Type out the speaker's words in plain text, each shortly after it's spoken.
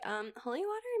Holy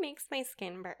water makes my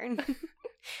skin burn.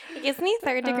 It gives me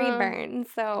 3rd-degree burns,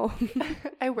 so...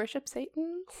 I worship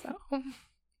Satan, so...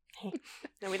 Hey.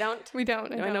 No, we don't. We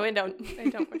don't. No, we don't. I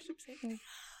don't worship Satan.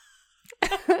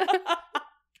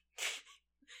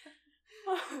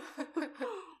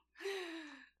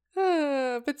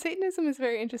 But Satanism is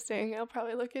very interesting. I'll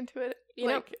probably look into it. You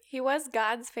know, he was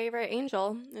God's favorite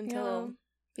angel until,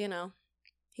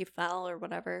 he fell or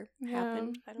whatever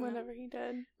happened. I don't know. Whatever he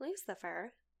did.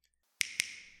 Lucifer.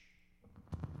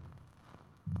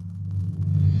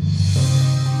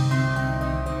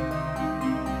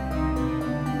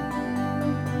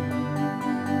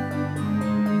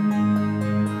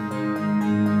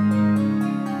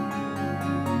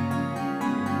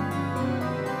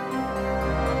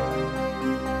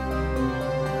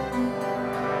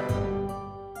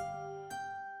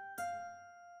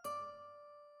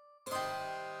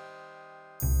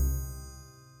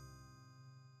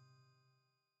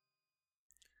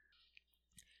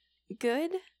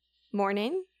 Good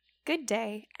morning, good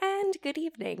day, and good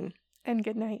evening. And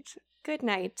good night. Good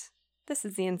night. This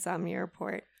is the Insomnia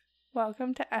Report.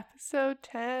 Welcome to episode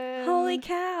 10. Holy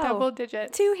cow. Double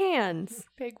digits. 2 hands.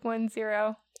 Big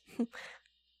 1-0.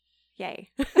 Yay.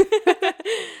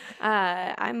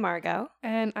 I'm Margot.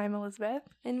 And I'm Elizabeth.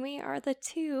 And we are the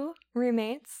 2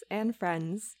 roommates and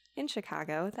friends in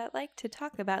Chicago that like to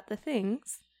talk about the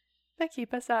things that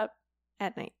keep us up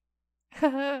at night.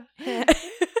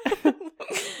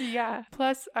 Yeah.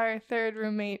 Plus our 3rd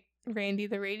roommate, Randy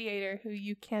the Radiator, who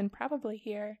you can probably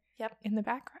hear in the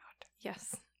background.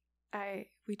 Yes.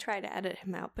 We try to edit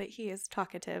him out, but he is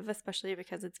talkative, especially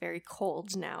because it's very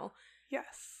cold now.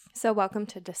 Yes. So welcome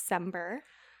to December.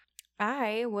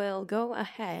 I will go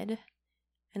ahead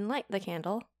and light the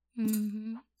candle.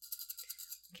 Mm-hmm.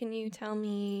 Can you tell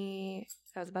me...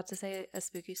 I was about to say a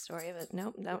spooky story, but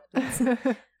no,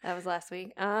 that was last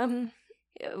week.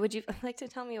 Would you like to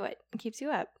tell me what keeps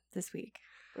you up this week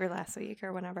or last week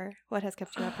or whenever? What has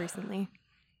kept you up recently?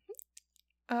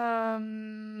 I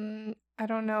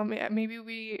don't know.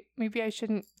 Maybe I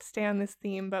shouldn't stay on this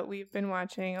theme, but we've been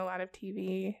watching a lot of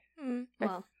TV.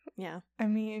 Yeah. I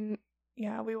mean,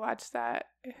 yeah, we watched that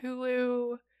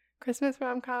Hulu Christmas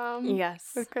rom-com.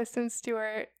 Yes. With Kristen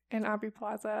Stewart and Aubrey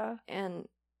Plaza. And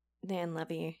Dan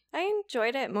Levy. I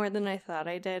enjoyed it more than I thought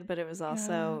I did, but it was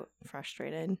also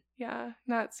frustrated. Yeah,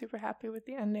 not super happy with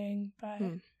the ending, but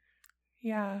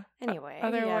yeah. Anyway.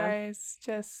 Otherwise,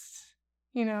 just,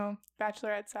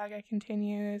 Bachelorette saga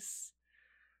continues.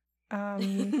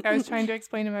 I was trying to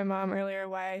explain to my mom earlier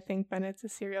why I think Bennett's a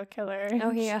serial killer.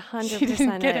 Oh, he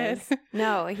 100% is.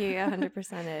 No, he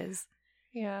 100% is.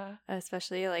 Yeah.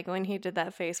 Especially like when he did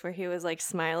that face where he was like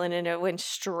smiling and it went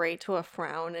straight to a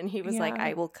frown and he was like,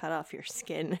 I will cut off your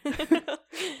skin.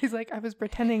 He's like, I was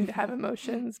pretending to have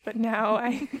emotions, but now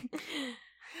I...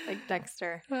 Like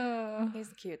Dexter. Oh. He's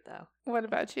cute though. What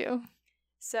about you?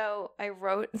 So I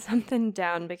wrote something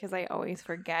down because I always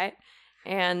forget.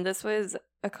 And this was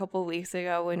a couple weeks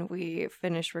ago when we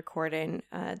finished recording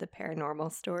the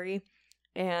paranormal story.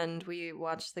 And we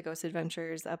watched the Ghost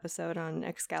Adventures episode on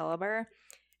Excalibur.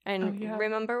 And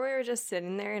remember we were just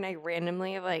sitting there and I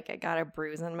randomly I got a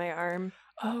bruise on my arm.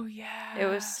 Oh, yeah. It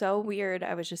was so weird.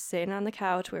 I was just sitting on the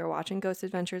couch. We were watching Ghost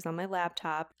Adventures on my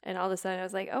laptop. And all of a sudden I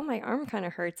was like, oh, my arm kind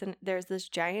of hurts. And there's this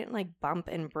giant bump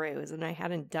and bruise. And I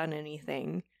hadn't done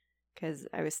anything because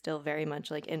I was still very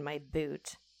much in my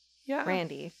boot. Yeah.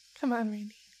 Randy. Come on,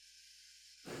 Randy.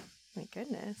 My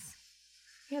goodness.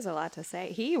 He has a lot to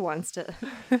say. He wants to.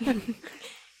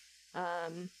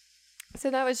 So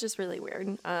that was just really weird.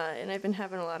 And I've been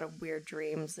having a lot of weird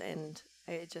dreams, and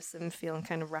I just am feeling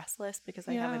kind of restless because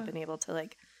I haven't been able to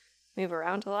move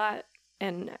around a lot.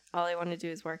 And all I want to do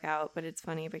is work out. But it's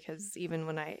funny because even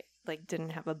when I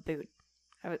didn't have a boot,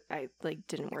 I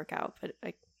didn't work out. But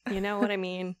you know what I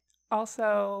mean.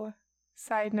 Also,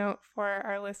 side note for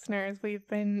our listeners, we've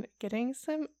been getting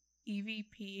some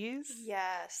EVPs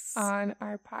on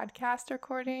our podcast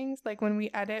recordings. When we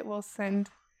edit, we'll send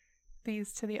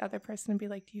these to the other person and be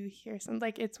like, do you hear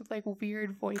something? It's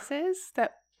weird voices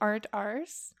that aren't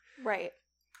ours. Right.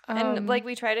 And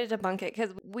we try to debunk it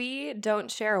because we don't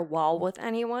share a wall with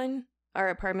anyone. Our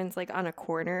apartment's on a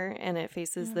corner and it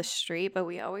faces the street, but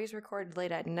we always record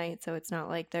late at night, so it's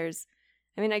not there's,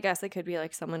 I guess it could be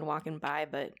someone walking by,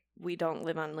 but we don't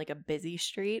live on a busy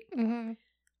street. Mm-hmm.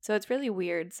 So it's really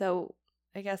weird. So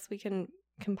I guess we can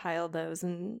compile those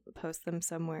and post them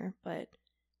somewhere. But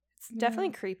it's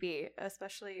definitely creepy,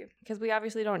 especially because we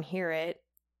obviously don't hear it.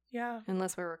 Yeah.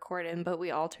 Unless we're recording, but we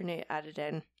alternate edit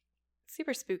in.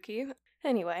 Super spooky.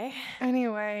 Anyway,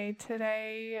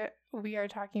 today we are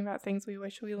talking about things we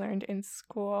wish we learned in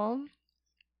school.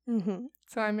 Mm-hmm.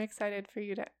 So I'm excited for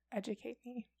you to educate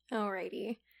me.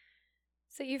 Alrighty.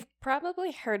 So you've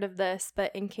probably heard of this,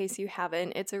 but in case you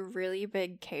haven't, it's a really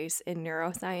big case in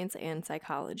neuroscience and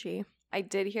psychology. I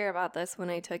did hear about this when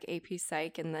I took AP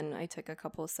Psych, and then I took a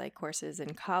couple of psych courses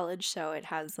in college, so it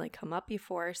has like come up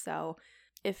before. So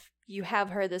if you have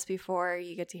heard this before,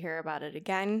 you get to hear about it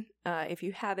again. If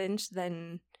you haven't,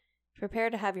 then prepare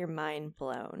to have your mind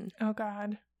blown. Oh,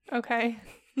 God. Okay.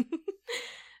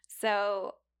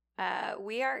 So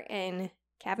we are in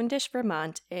Cavendish,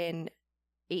 Vermont in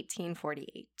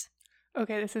 1848.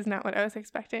 Okay, this is not what I was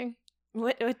expecting.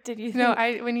 What did you think? No,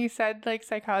 when you said like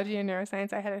psychology and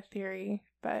neuroscience, I had a theory,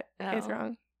 but it's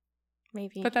wrong.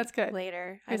 Maybe. But that's good.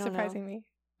 Later. You're surprising me.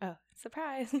 Oh,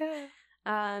 surprise.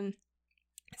 Yeah.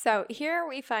 So here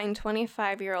we find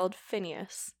 25-year-old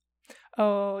Phineas.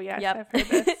 Oh, yes, Yep. I've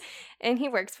heard this. And he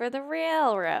works for the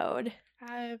railroad.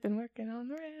 I've been working on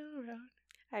the railroad.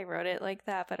 I wrote it like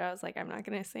that, but I was like, I'm not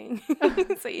going to sing.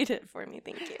 So you did it for me.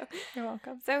 Thank you. You're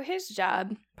welcome. So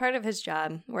part of his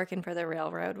job working for the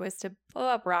railroad was to blow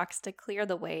up rocks to clear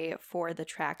the way for the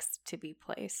tracks to be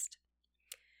placed.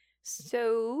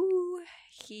 So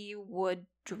he would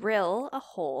drill a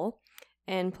hole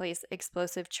and place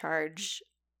explosive charge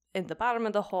in the bottom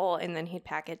of the hole, and then he'd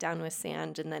pack it down with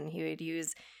sand, and then he would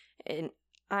use an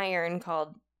iron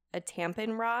called a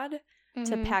tampon rod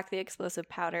to pack the explosive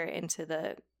powder into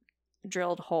the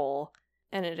drilled hole,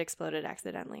 and it exploded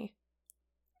accidentally.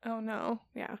 Oh, no.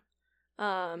 Yeah.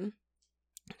 The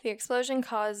explosion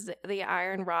caused the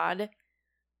iron rod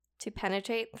to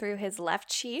penetrate through his left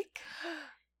cheek,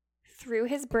 through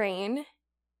his brain,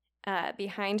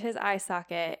 behind his eye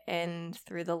socket, and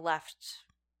through the left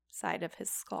side of his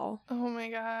skull. Oh, my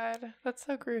God. That's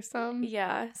so gruesome.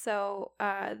 Yeah. So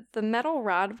the metal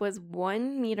rod was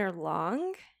 1 meter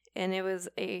long, and it was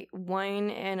a 1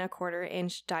 1/4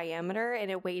 inch diameter,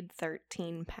 and it weighed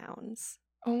 13 pounds.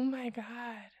 Oh, my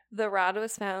God. The rod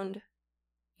was found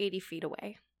 80 feet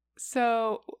away.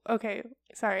 So, okay,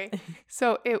 sorry.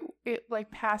 So it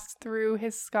like passed through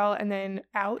his skull and then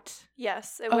out?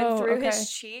 Yes, it went through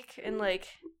his cheek, and like,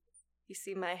 you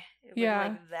see it went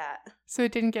like that. So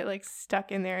it didn't get like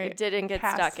stuck in there. It didn't get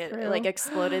stuck. It like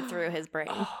exploded through his brain.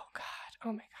 Oh, God.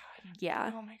 Oh, my God.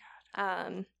 Yeah. Oh, my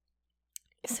God.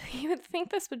 So you would think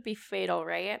this would be fatal,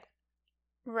 right?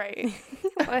 Right.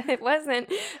 Well, it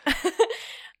wasn't.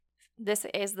 This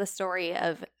is the story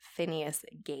of Phineas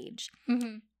Gage.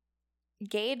 Mm-hmm.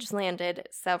 Gage landed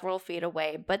several feet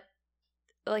away, but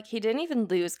like he didn't even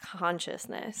lose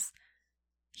consciousness.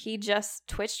 He just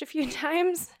twitched a few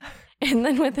times, and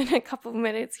then within a couple of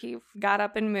minutes, he got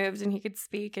up and moved, and he could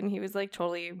speak, and he was like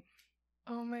totally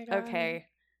oh my God. Okay.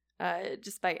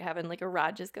 Despite having like a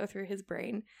rod just go through his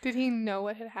brain. Did he know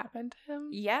what had happened to him?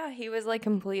 Yeah, he was like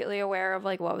completely aware of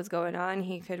like what was going on.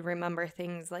 He could remember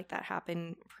things like that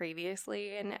happened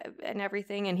previously and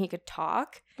everything, and he could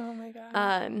talk. Oh my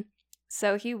God.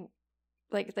 So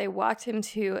they walked him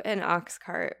to an ox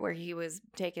cart where he was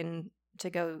taken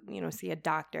to go, see a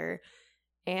doctor.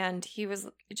 And he was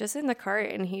just in the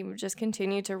cart, and he just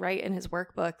continued to write in his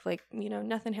workbook, like,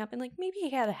 nothing happened. Like, maybe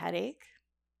he had a headache.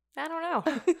 I don't know.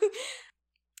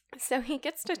 So he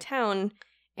gets to town,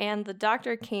 and the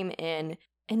doctor came in,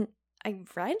 and I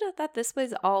read that this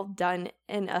was all done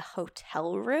in a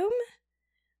hotel room,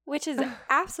 which is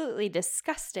absolutely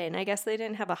disgusting. I guess they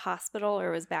didn't have a hospital, or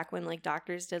it was back when like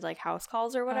doctors did like house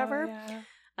calls or whatever. Oh,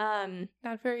 yeah.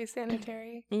 Not very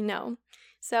sanitary. No.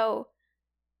 So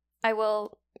I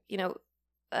will,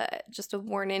 just a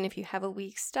warning, if you have a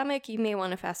weak stomach, you may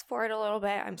want to fast forward a little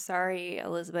bit. I'm sorry,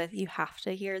 Elizabeth, you have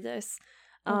to hear this.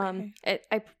 Okay.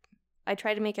 I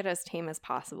try to make it as tame as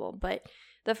possible, but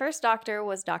the first doctor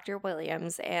was Dr.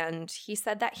 Williams, and he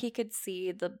said that he could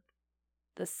see the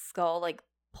skull like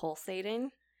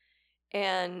pulsating,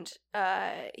 and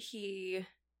he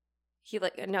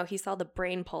saw the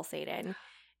brain pulsating.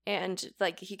 And,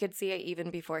 like, he could see it even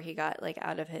before he got, like,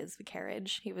 out of his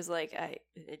carriage. He was like,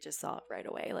 it just saw it right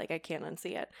away. Like, I can't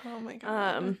unsee it. Oh, my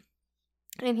God.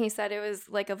 And he said it was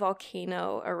like a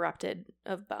volcano erupted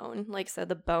of bone. Like, so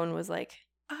the bone was, like,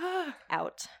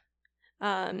 out.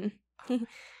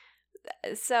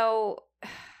 So,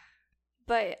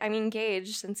 but, I mean,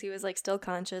 Gage, since he was, like, still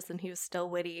conscious and he was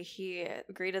still witty, he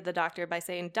greeted the doctor by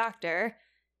saying, "Doctor,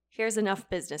 here's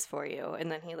enough business for you."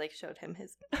 And then he like showed him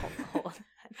his whole head.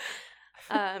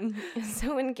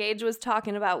 So when Gage was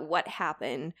talking about what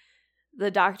happened,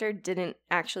 the doctor didn't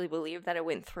actually believe that it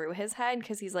went through his head,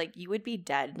 because he's like, you would be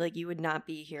dead. Like, you would not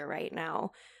be here right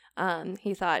now.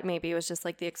 He thought maybe it was just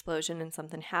like the explosion and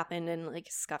something happened and like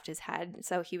scuffed his head.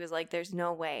 So he was like, there's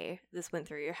no way this went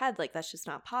through your head. Like, that's just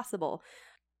not possible.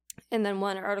 And then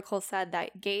one article said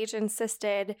that Gage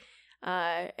insisted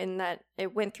and that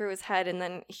it went through his head, and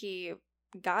then he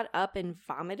got up and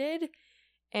vomited.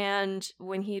 And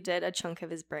when he did, a chunk of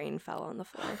his brain fell on the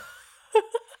floor.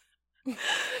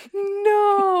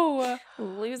 No!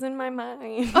 Losing my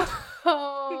mind.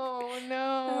 Oh,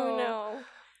 no. Oh, no.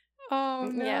 Oh,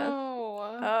 no.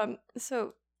 Yeah.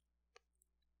 So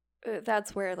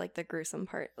that's where, like, the gruesome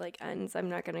part, like, ends. I'm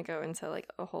not going to go into, like,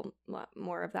 a whole lot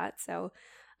more of that. So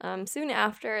soon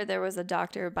after, there was a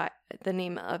doctor by the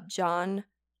name of John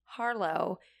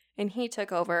Harlow, and he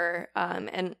took over,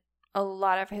 and a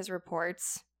lot of his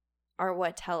reports are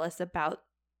what tell us about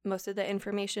most of the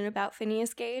information about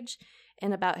Phineas Gage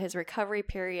and about his recovery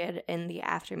period and the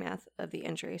aftermath of the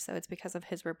injury. So it's because of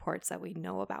his reports that we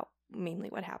know about mainly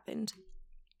what happened.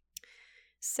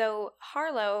 So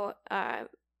Harlow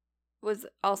was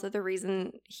also the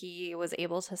reason he was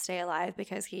able to stay alive,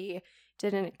 because he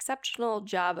did an exceptional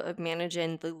job of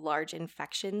managing the large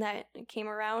infection that came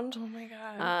around. Oh my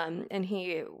God. And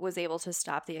he was able to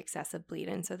stop the excessive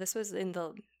bleeding. So this was in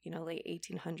the, late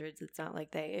 1800s. It's not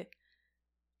like they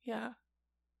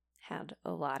had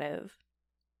a lot of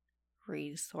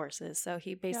resources. So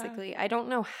he basically, I don't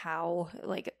know how,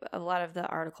 like, a lot of the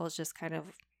articles just kind of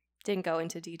didn't go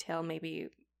into detail. Maybe,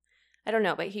 I don't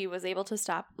know, but he was able to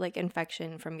stop, like,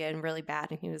 infection from getting really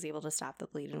bad, and he was able to stop the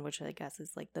bleeding, which I guess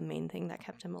is, like, the main thing that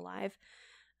kept him alive.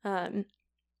 But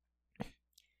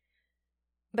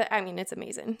I mean, it's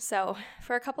amazing. So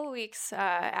for a couple of weeks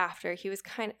after, he was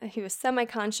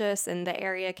semi-conscious, and the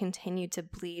area continued to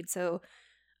bleed. So,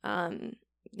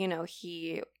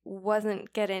 he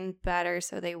wasn't getting better.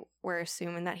 So they were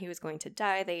assuming that he was going to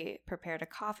die. They prepared a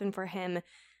coffin for him.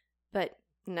 But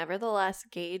nevertheless,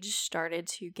 Gage started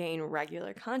to gain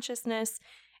regular consciousness,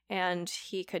 and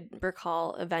he could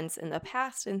recall events in the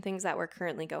past and things that were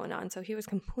currently going on. So he was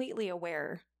completely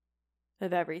aware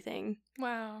of everything.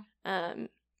 Wow.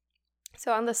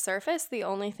 So on the surface, the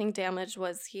only thing damaged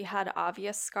was he had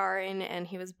obvious scarring, and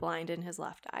he was blind in his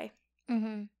left eye.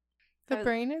 Mm-hmm. The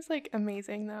brain is, like,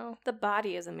 amazing, though. The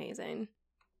body is amazing.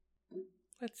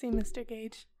 Let's see, Mr.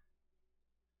 Gage.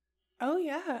 Oh,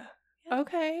 yeah. Yeah.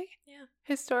 Okay. Yeah.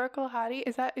 Historical hottie.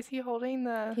 Is he holding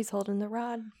the... He's holding the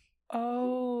rod.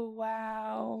 Oh,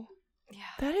 wow. Yeah.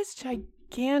 That is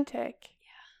gigantic.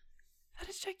 Yeah. That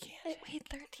is gigantic. It weighed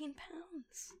 13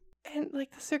 pounds. And,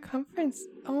 like, the circumference.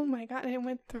 Oh, my God. And it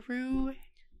went through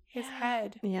his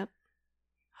head. Yep.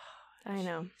 Oh, I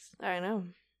know.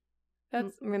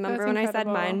 That's Remember when incredible. I said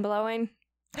mind-blowing?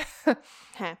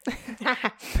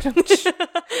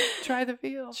 Try the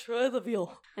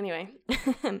veal. Anyway.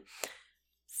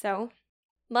 So,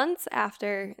 months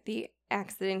after the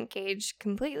accident, Gage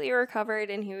completely recovered,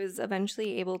 and he was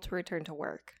eventually able to return to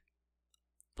work.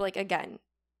 Like, again,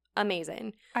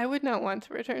 amazing. I would not want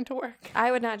to return to work.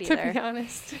 I would not either. To be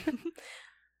honest.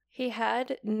 He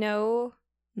had no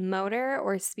motor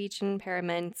or speech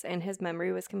impairments, and his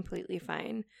memory was completely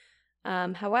fine.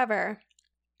 However,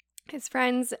 his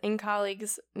friends and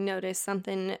colleagues noticed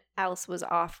something else was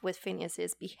off with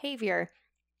Phineas's behavior,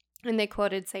 and they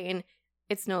quoted saying,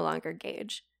 "It's no longer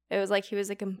Gage." It was like he was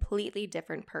a completely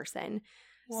different person.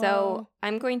 Whoa. So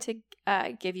I'm going to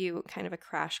give you kind of a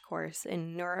crash course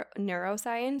in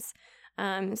neuroscience.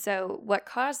 So what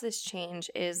caused this change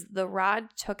is the rod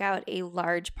took out a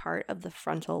large part of the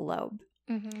frontal lobe.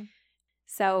 Mm-hmm.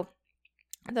 So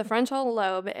the frontal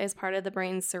lobe is part of the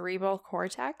brain's cerebral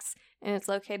cortex, and it's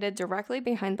located directly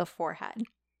behind the forehead.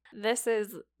 This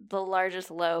is the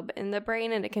largest lobe in the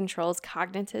brain, and it controls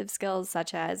cognitive skills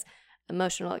such as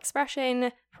emotional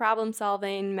expression, problem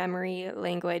solving, memory,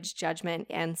 language, judgment,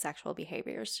 and sexual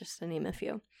behaviors, just to name a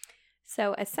few.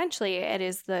 So essentially, it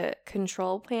is the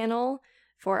control panel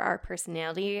for our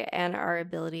personality and our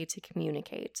ability to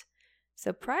communicate.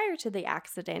 So prior to the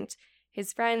accident,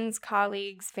 his friends,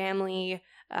 colleagues, family,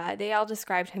 they all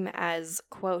described him as,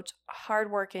 quote,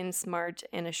 hardworking, smart,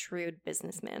 and a shrewd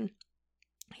businessman.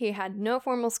 He had no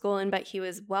formal schooling, but he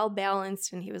was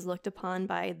well-balanced, and he was looked upon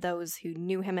by those who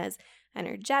knew him as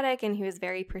energetic, and he was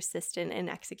very persistent in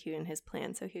executing his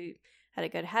plan. So he had a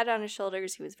good head on his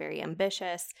shoulders. He was very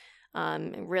ambitious,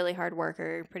 really hard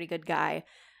worker, pretty good guy.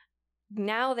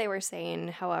 Now they were saying,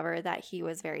 however, that he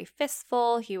was very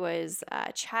fistful, he was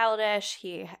childish,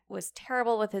 he was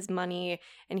terrible with his money,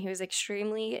 and he was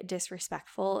extremely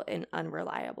disrespectful and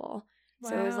unreliable. Wow.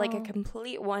 So it was like a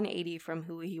complete 180 from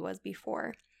who he was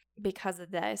before. Because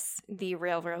of this, the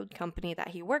railroad company that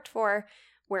he worked for,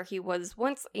 where he was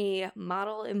once a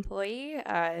model employee,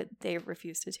 they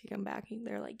refused to take him back.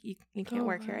 They're like, you can't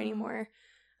work here anymore,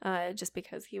 just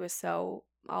because he was so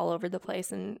all over the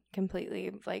place and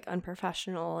completely like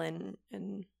unprofessional and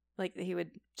like he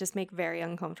would just make very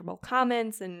uncomfortable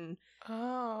comments and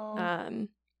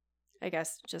I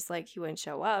guess just like he wouldn't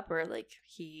show up or like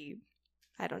he,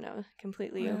 I don't know,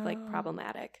 completely like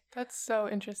problematic. That's so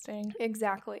interesting.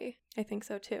 Exactly. I think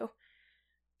so too.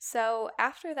 So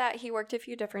after that, he worked a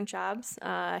few different jobs.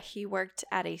 He worked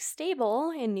at a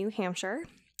stable in New Hampshire.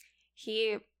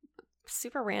 He,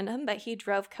 super random, but he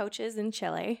drove coaches in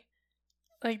Chile.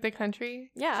 Like the country?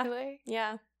 Yeah. Chile?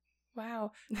 Yeah.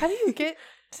 Wow. How do you get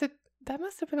to... That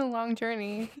must have been a long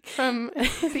journey from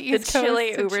the East Coast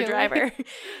Chile to Uber Chile. driver.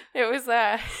 It was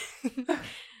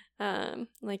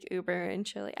like Uber in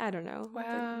Chile. I don't know.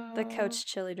 Wow. The coach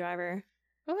Chile driver.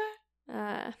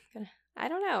 Okay. I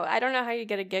don't know. I don't know how you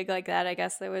get a gig like that. I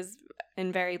guess it was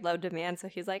in very low demand, so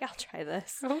he's like, I'll try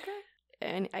this. Okay.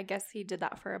 And I guess he did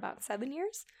that for about 7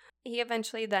 years. He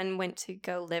eventually then went to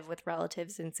go live with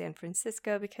relatives in San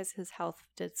Francisco because his health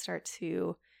did start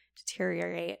to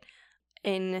deteriorate.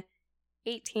 In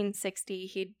 1860,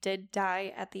 he did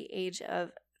die at the age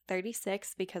of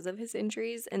 36 because of his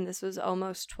injuries, and this was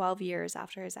almost 12 years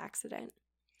after his accident.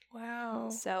 Wow.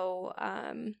 So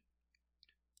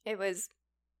it was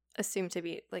assumed to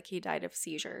be like he died of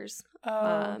seizures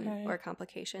or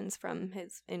complications from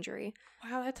his injury.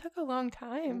 Wow, that took a long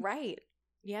time. Right.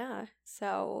 Yeah.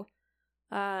 So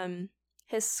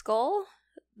his skull,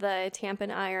 the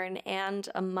tampan iron, and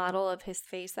a model of his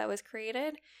face that was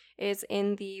created is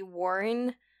in the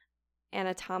Warren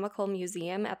Anatomical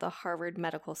Museum at the Harvard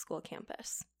Medical School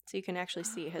campus. So you can actually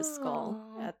see his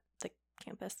skull at the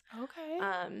campus.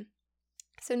 Okay.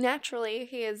 So naturally,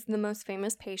 he is the most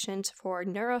famous patient for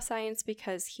neuroscience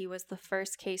because he was the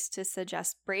first case to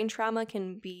suggest brain trauma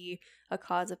can be a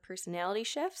cause of personality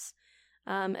shifts,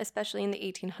 especially in the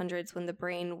 1800s when the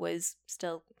brain was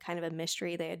still kind of a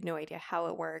mystery. They had no idea how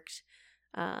it worked.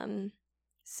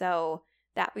 So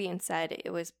that being said,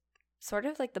 it was sort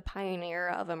of like the pioneer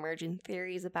of emergent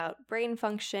theories about brain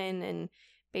function and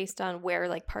based on where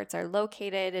like parts are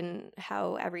located and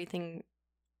how everything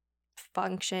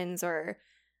functions or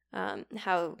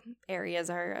how areas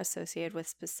are associated with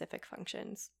specific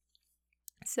functions.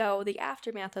 So the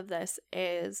aftermath of this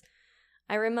is,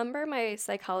 I remember my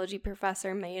psychology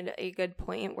professor made a good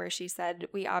point where she said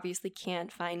we obviously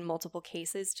can't find multiple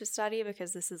cases to study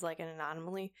because this is like an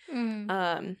anomaly.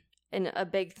 And a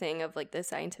big thing of like the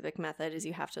scientific method is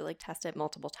you have to like test it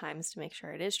multiple times to make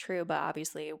sure it is true. But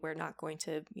obviously we're not going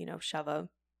to, shove a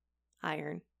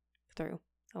iron through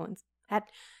someone's head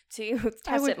to test it.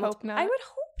 I would hope not. I would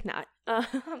hope not.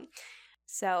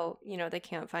 So, they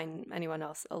can't find anyone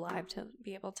else alive to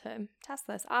be able to test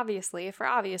this, obviously, for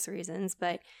obvious reasons.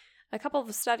 But a couple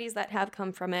of studies that have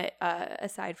come from it,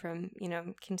 aside from,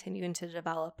 continuing to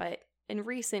develop, but in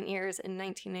recent years, in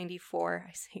 1994,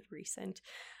 I say recent.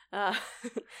 That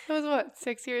was what,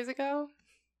 6 years ago?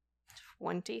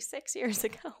 26 years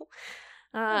ago.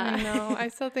 I know. I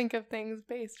still think of things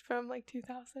based from like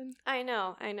 2000. I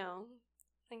know.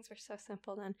 Things were so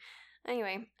simple then.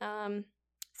 Anyway,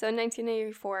 so in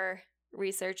 1984,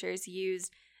 researchers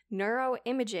used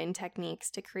neuroimaging techniques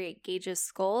to create Gage's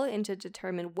skull and to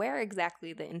determine where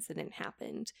exactly the incident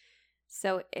happened.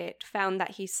 So it found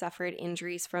that he suffered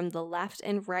injuries from the left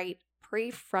and right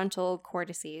prefrontal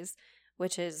cortices,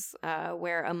 which is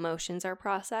where emotions are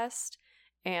processed,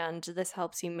 and this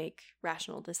helps you make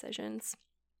rational decisions.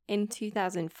 In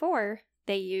 2004,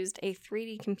 they used a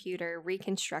 3D computer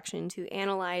reconstruction to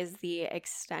analyze the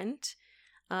extent,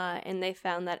 and they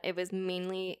found that it was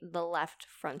mainly the left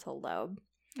frontal lobe.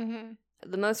 Mm-hmm.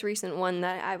 The most recent one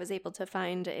that I was able to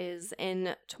find is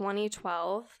in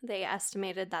 2012. They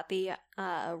estimated that the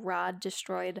rod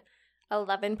destroyed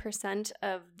 11%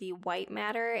 of the white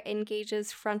matter in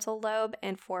Gage's frontal lobe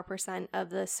and 4%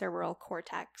 of the cerebral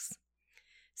cortex.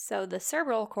 So the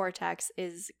cerebral cortex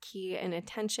is key in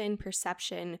attention,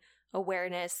 perception,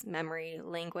 awareness, memory,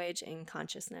 language, and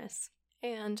consciousness.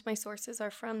 And my sources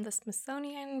are from the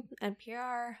Smithsonian,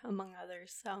 NPR, among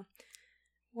others. So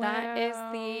that is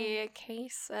the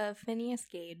case of Phineas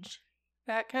Gage.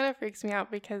 That kind of freaks me out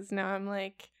because now I'm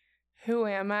like, who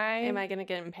am I? Am I going to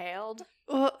get impaled?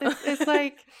 Well, it's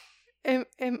like,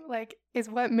 is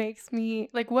what makes me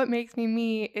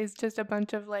me is just a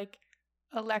bunch of like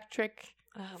electric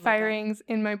firings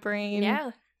in my brain.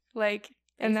 Yeah.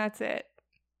 And that's it.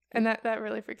 And that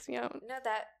really freaks me out. No,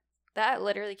 that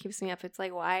literally keeps me up. It's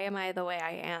like, why am I the way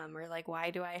I am? Or like,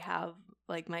 why do I have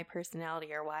like my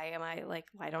personality? Or why am I like,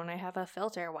 why don't I have a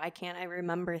filter? Why can't I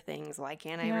remember things? Why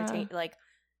can't I retain? Like,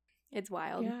 it's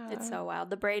wild. Yeah. It's so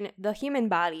wild. The human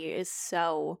body is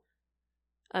so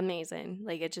amazing.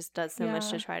 Like, it just does so much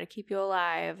to try to keep you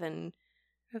alive. And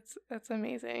that's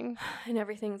amazing. And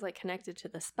everything's like connected to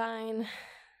the spine.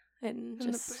 and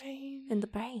just in the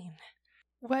brain.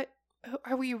 What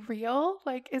are we real?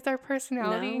 Like, is our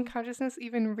personality and consciousness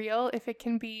even real if it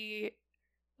can be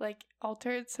like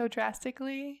altered so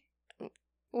drastically?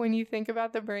 When you think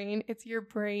about the brain, it's your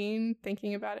brain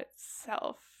thinking about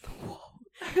itself.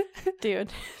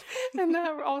 Dude. And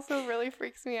that also really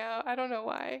freaks me out. I don't know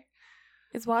why.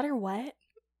 Is water wet?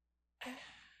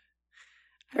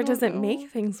 Or does it make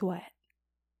things wet?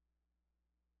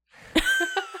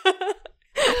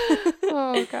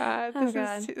 Oh God. This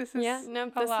is this is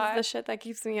the shit that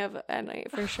keeps me up at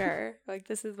night for sure. Like,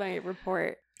 this is my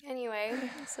report. Anyway,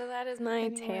 so that is my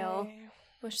tale.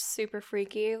 Which is super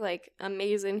freaky. Like,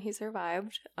 amazing he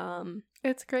survived.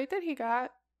 It's great that he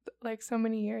got like so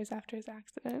many years after his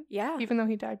accident. Yeah. Even though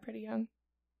he died pretty young.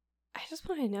 I just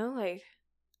want to know, like,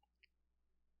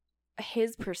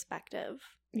 his perspective.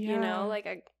 Yeah. You know,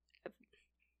 like,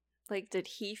 did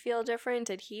he feel different?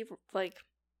 Did he, like,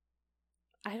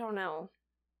 I don't know.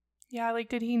 Yeah, like,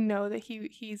 did he know that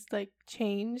he's like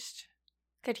changed?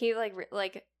 Could he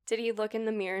like did he look in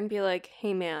the mirror and be like,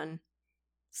 "Hey man,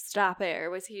 stop it," or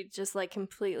was he just like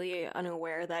completely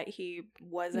unaware that he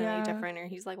wasn't any different? Or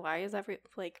he's like, why is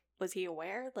was he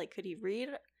aware? Like, could he read?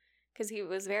 Because he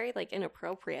was very like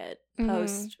inappropriate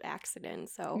post accident.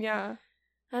 So yeah,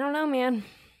 I don't know, man.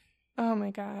 Oh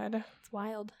my God, it's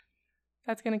wild.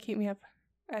 That's gonna keep me up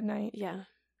at night. Yeah.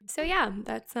 So yeah,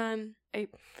 that's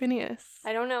Phineas.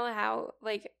 I don't know how,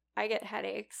 like, I get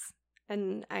headaches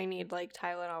and I need like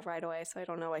Tylenol right away. So I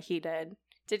don't know what he did.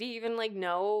 Did he even, like,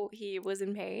 know he was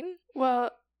in pain?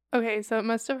 Well, okay, so it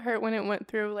must have hurt when it went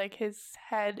through, like, his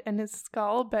head and his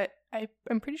skull, but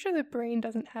I'm pretty sure the brain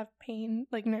doesn't have pain,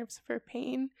 like, nerves for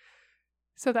pain.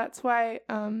 So that's why,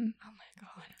 oh my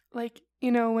God. Like,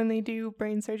 you know, when they do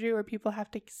brain surgery where people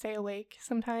have to stay awake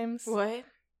sometimes. What?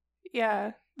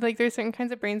 Yeah. Like, there's certain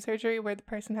kinds of brain surgery where the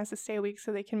person has to stay awake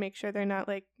so they can make sure they're not,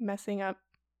 like, messing up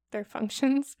their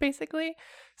functions, basically.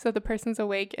 So the person's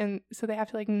awake, and so they have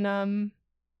to, like, numb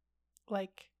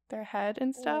like their head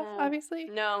and stuff, obviously.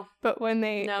 No. But when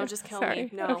they just kill me.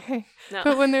 No. Okay. No.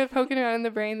 But when they're poking around in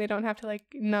the brain, they don't have to like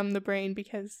numb the brain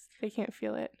because they can't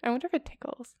feel it. I wonder if it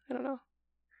tickles. I don't know.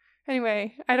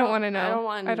 Anyway, I don't want to know. I don't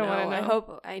want to know. I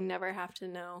hope I never have to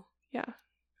know. Yeah.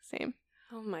 Same.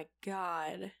 Oh my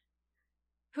God.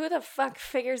 Who the fuck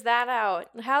figures that out?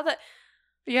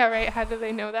 Yeah, right. How do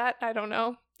they know that? I don't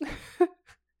know.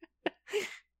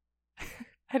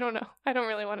 I don't know. I don't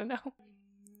really want to know.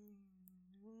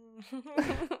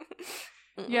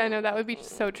 Yeah, no, that would be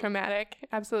so traumatic.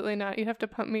 Absolutely not. You'd have to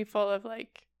pump me full of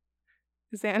like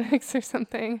Xanax or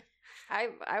something.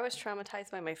 I was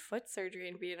traumatized by my foot surgery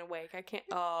and being awake. I can't.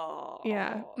 Oh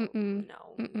yeah.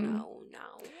 No.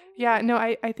 Yeah, no.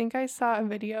 I think I saw a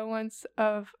video once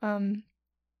of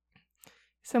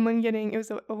someone getting, it was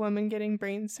a woman getting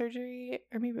brain surgery,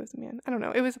 or maybe it was a man. I don't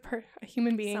know. It was a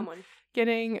human being. Someone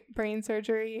getting brain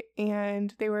surgery,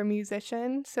 and they were a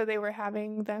musician, so they were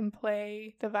having them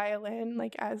play the violin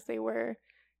like as they were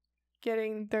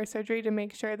getting their surgery to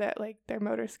make sure that like their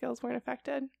motor skills weren't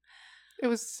affected. It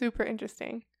was super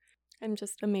interesting. I'm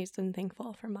just amazed and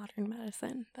thankful for modern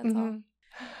medicine. That's all.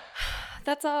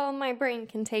 That's all my brain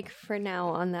can take for now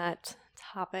on that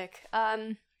topic.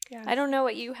 Yes. I don't know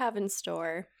what you have in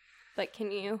store, but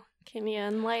can you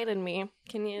enlighten me?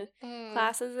 Can you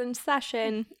classes in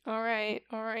session? All right.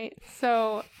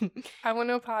 So I want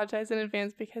to apologize in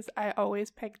advance because I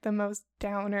always pick the most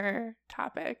downer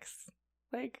topics.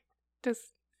 Like just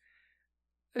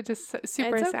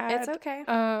super sad. It's okay.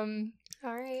 All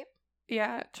right.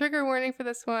 Yeah. Trigger warning for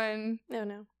this one.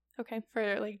 No. Okay.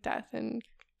 For like death and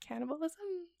cannibalism.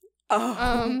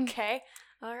 Oh. Okay.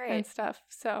 All right. And stuff.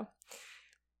 So.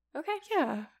 Okay.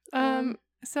 Yeah.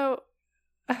 So.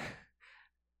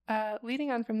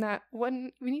 Leading on from that,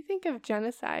 when you think of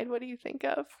genocide, what do you think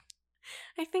of?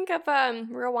 I think of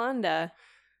Rwanda.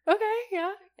 Okay,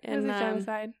 yeah. And it's a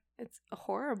genocide. It's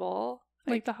horrible.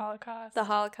 Like the Holocaust. The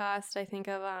Holocaust. I think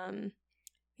of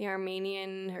the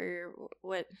Armenian or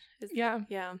what is yeah.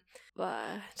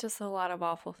 Just a lot of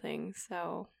awful things.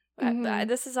 So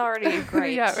this is already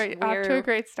great. Yeah, right. Off to a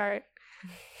great start.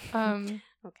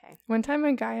 Okay. One time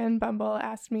a guy on Bumble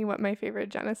asked me what my favorite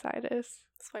genocide is.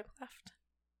 Swipe left.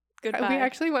 Goodbye. We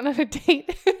actually went on a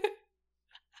date.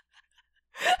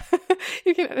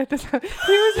 You can edit this out. He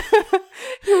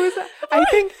was I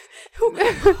think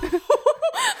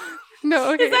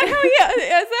No, okay. Is that how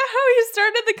you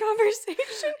started the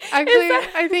conversation? Actually,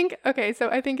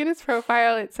 I think in his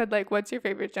profile it said like, what's your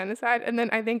favorite genocide? And then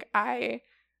I think I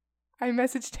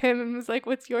messaged him and was like,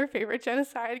 what's your favorite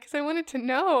genocide? Because I wanted to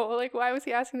know, like, why was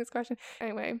he asking this question?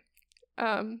 Anyway,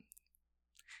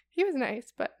 he was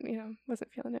nice, but,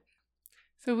 wasn't feeling it.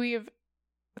 So we've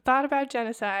thought about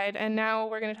genocide, and now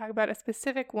we're going to talk about a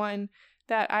specific one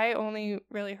that I only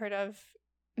really heard of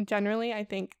generally. I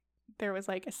think there was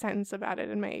like a sentence about it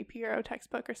in my AP Euro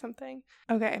textbook or something.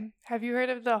 Okay, have you heard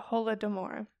of the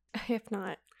Holodomor? I have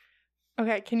not.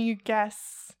 Okay, can you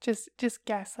guess, just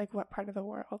guess, like, what part of the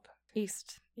world?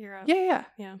 East Europe. Yeah,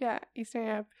 Eastern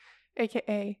Europe,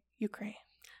 aka Ukraine.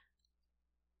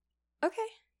 Okay.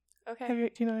 Do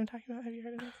you know what I'm talking about? Have you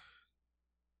heard of this?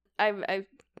 I've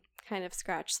kind of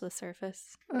scratched the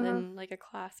surface in like a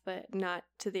class, but not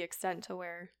to the extent to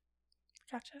where.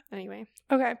 Gotcha. Anyway.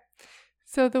 Okay.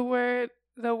 So the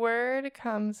word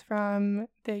comes from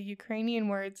the Ukrainian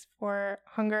words for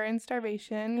hunger and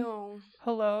starvation,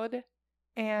 holod,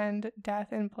 and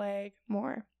death and plague,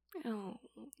 more. Oh.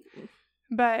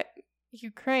 But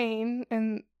Ukraine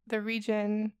and the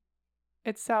region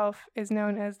itself is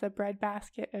known as the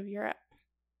breadbasket of Europe.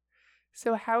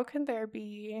 So how can there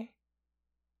be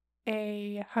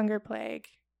a hunger plague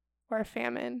or a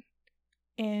famine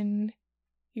in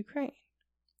Ukraine?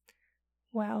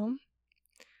 Well,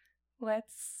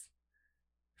 let's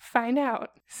find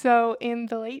out. So in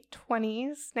the late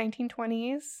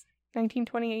 1928,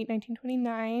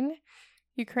 1929,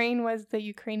 Ukraine was the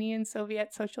Ukrainian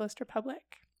Soviet Socialist Republic.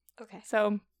 Okay.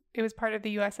 So it was part of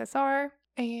the USSR,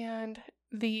 and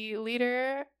the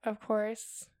leader, of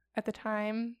course, at the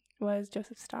time was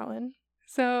Joseph Stalin.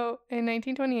 So in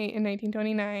 1928 and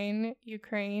 1929,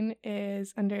 Ukraine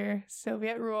is under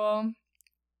Soviet rule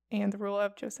and the rule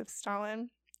of Joseph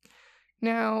Stalin.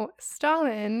 Now,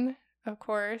 Stalin, of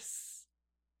course,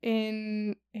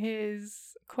 in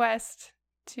his quest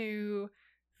to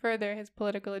further his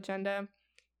political agenda,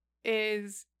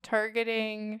 is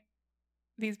targeting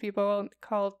these people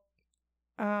called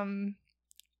kulaks.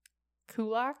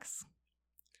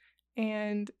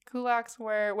 And kulaks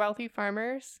were wealthy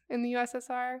farmers in the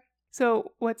USSR.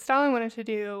 So what Stalin wanted to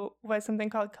do was something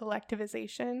called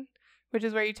collectivization, which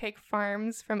is where you take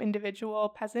farms from individual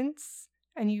peasants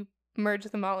and you merge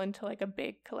them all into like a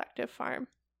big collective farm.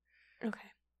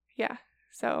 Okay. Yeah.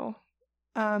 So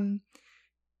that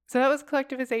was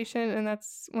collectivization, and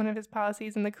that's one of his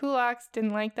policies. And the kulaks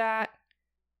didn't like that,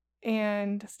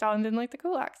 and Stalin didn't like the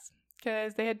kulaks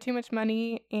because they had too much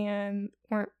money and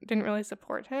didn't really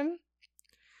support him.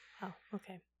 Oh,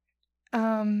 okay.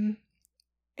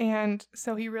 And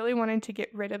so he really wanted to get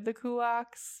rid of the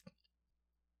kulaks,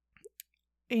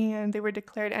 and they were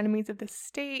declared enemies of the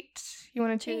state. He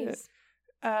wanted to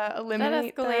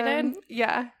eliminate that escalated. them.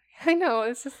 Yeah, I know.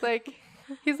 It's just like,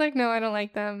 he's like, no, I don't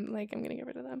like them. Like, I'm going to get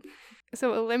rid of them.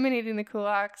 So eliminating the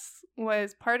kulaks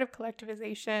was part of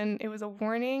collectivization. It was a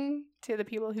warning to the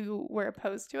people who were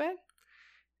opposed to it.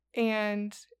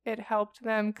 And it helped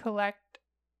them collect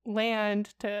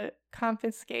land to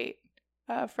confiscate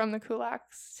from the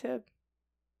kulaks to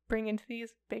bring into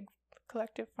these big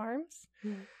collective farms.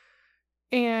 Mm.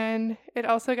 And it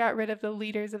also got rid of the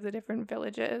leaders of the different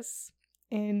villages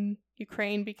in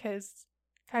Ukraine, because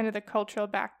kind of the cultural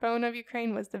backbone of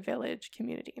Ukraine was the village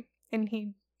community. And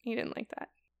he didn't like that.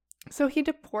 So he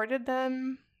deported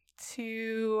them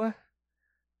to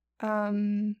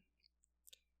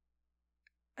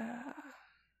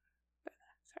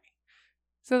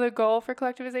So the goal for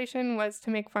collectivization was to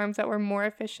make farms that were more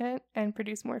efficient and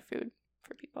produce more food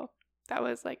for people. That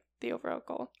was like the overall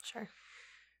goal. Sure.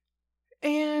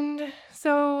 And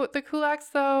so the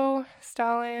kulaks, though,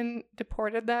 Stalin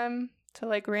deported them to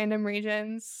like random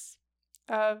regions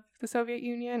of the Soviet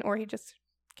Union, or he just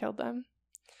killed them.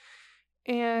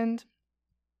 And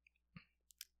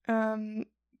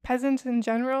peasants in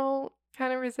general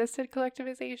kind of resisted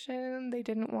collectivization. They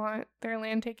didn't want their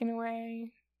land taken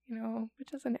away,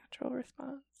 which is a natural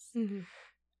response.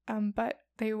 Mm-hmm. But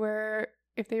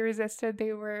if they resisted,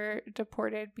 they were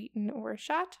deported, beaten, or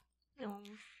shot. Oh.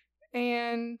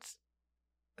 And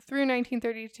through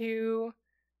 1932,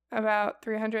 about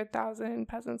 300,000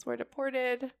 peasants were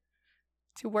deported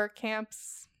to work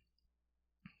camps.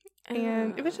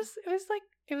 And it was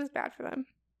bad for them.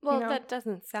 Well, that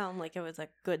doesn't sound like it was a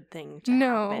good thing to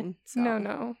happen. So.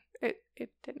 No, it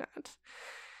did not.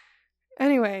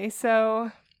 Anyway,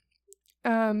 so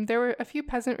there were a few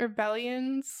peasant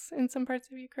rebellions in some parts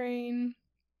of Ukraine,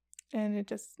 and it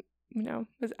just,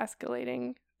 was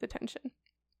escalating the tension.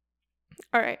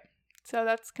 All right, so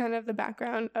that's kind of the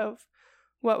background of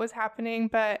what was happening,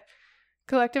 but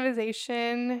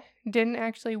collectivization didn't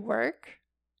actually work.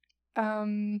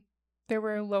 There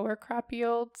were lower crop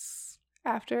yields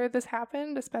after this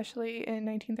happened, especially in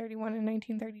 1931 and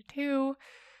 1932.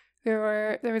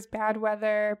 There was bad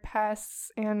weather,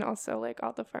 pests, and also like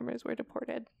all the farmers were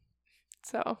deported.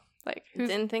 So Like,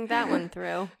 didn't think that one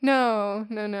through. No.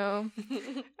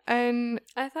 And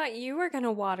I thought you were going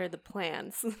to water the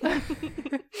plants.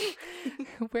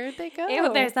 Where'd they go?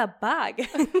 Ew, there's a bug.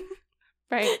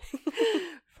 Right.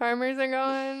 Farmers are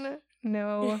gone.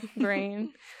 No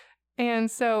grain.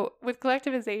 And so with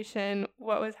collectivization,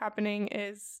 what was happening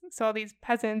is, so all these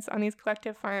peasants on these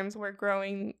collective farms were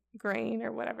growing grain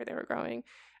or whatever they were growing.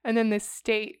 And then the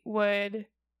state would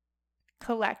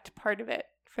collect part of it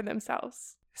for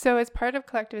themselves. So as part of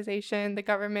collectivization, the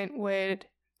government would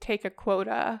take a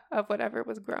quota of whatever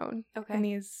was grown in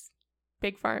these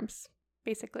big farms,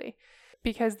 basically,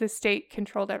 because the state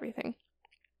controlled everything.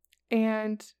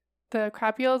 And the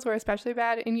crop yields were especially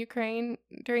bad in Ukraine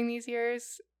during these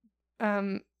years.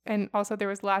 And also there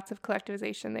was lots of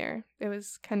collectivization there. It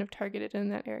was kind of targeted in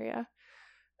that area.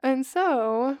 And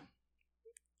so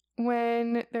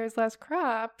when there's less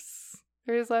crops,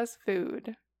 there's less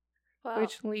food,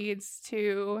 which leads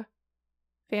to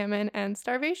famine and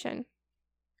starvation.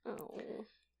 Oh.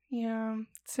 Yeah.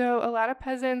 So a lot of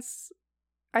peasants,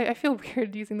 I feel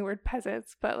weird using the word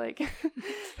peasants, but like...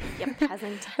 Yeah,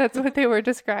 peasant. That's what they were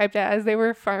described as. They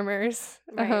were farmers.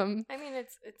 Right. I mean,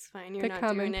 it's fine. You're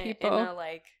not doing it in a,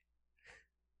 like...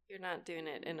 You're not doing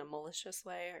it in a malicious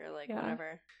way or, like,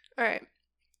 whatever. All right.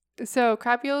 So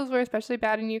crop yields were especially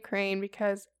bad in Ukraine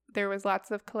because there was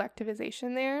lots of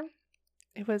collectivization there.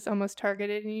 It was almost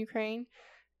targeted in Ukraine.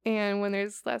 And when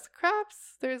there's less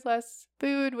crops, there's less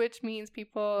food, which means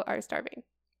people are starving.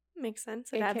 Makes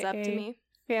sense. It adds up to me.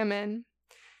 Famine.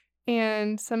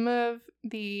 And some of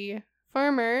the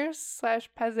farmers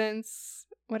 / peasants,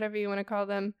 whatever you want to call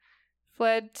them,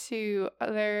 fled to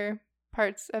other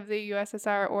parts of the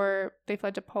USSR, or they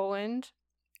fled to Poland,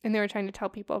 and they were trying to tell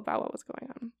people about what was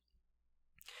going on.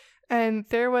 And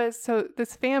so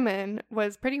this famine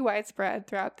was pretty widespread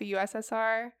throughout the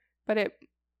USSR, but it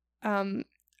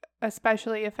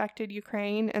especially affected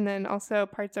Ukraine and then also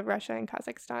parts of Russia and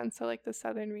Kazakhstan, so like the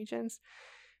southern regions.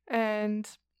 And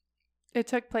it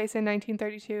took place in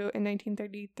 1932 and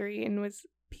 1933 and was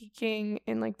peaking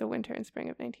in like the winter and spring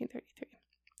of 1933.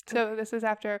 So this is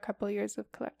after a couple of years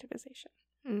of collectivization.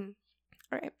 Mm.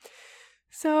 All right.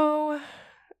 So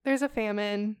there's a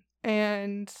famine,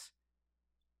 and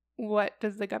what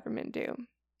does the government do?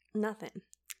 Nothing.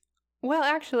 Well,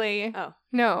 actually,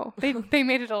 no. They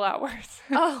made it a lot worse.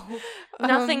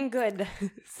 Nothing good.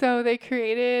 So they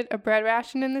created a bread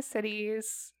ration in the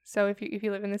cities. So if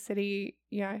you live in the city,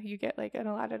 you get like an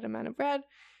allotted amount of bread.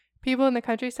 People in the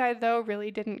countryside, though,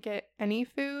 really didn't get any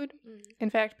food. Mm. In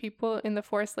fact, people in the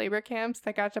forced labor camps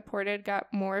that got deported got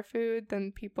more food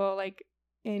than people like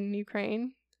in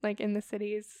Ukraine, like in the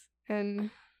cities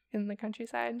and in the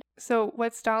countryside. So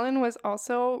what Stalin was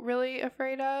also really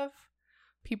afraid of,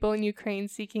 people in Ukraine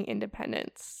seeking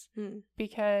independence,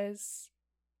 because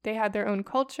they had their own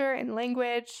culture and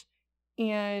language,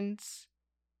 and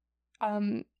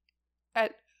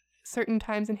at certain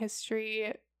times in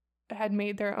history had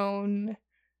made their own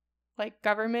like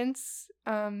governments,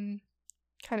 kind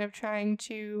of trying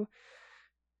to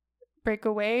break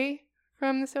away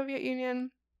from the Soviet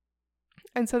Union.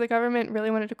 And so the government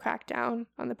really wanted to crack down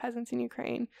on the peasants in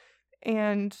Ukraine,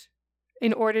 and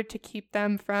in order to keep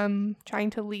them from trying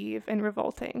to leave and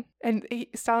revolting. And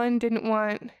Stalin didn't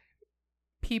want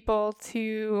people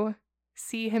to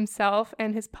see himself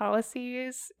and his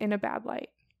policies in a bad light.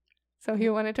 So he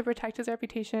wanted to protect his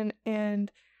reputation,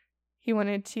 and he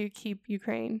wanted to keep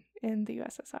Ukraine in the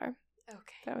USSR.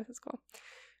 Okay. That was his goal.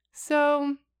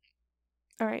 So,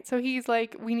 all right. So he's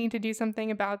like, we need to do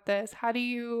something about this. How do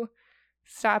you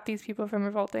stop these people from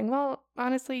revolting? Well,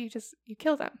 honestly, you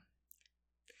kill them.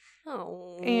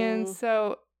 Oh. And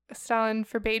so Stalin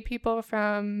forbade people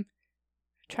from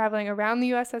traveling around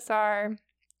the USSR,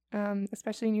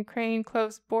 especially in Ukraine,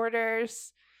 closed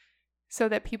borders so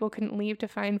that people couldn't leave to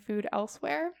find food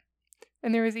elsewhere.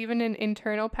 And there was even an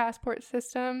internal passport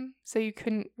system, so you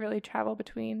couldn't really travel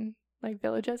between like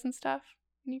villages and stuff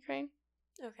in Ukraine.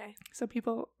 Okay. So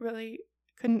people really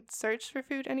couldn't search for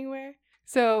food anywhere.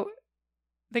 So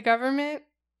the government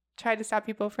tried to stop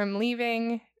people from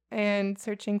leaving and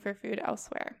searching for food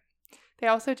elsewhere. They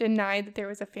also denied that there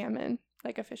was a famine,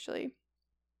 like officially.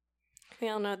 We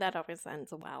all know that always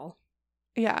ends well.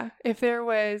 Yeah. If there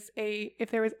was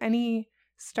any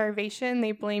starvation,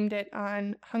 they blamed it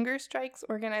on hunger strikes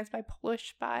organized by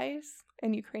Polish spies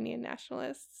and Ukrainian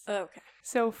nationalists. Okay.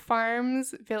 So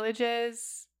farms,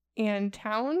 villages, and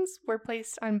towns were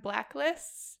placed on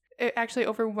blacklists. Actually,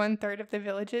 over 1/3 of the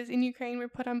villages in Ukraine were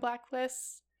put on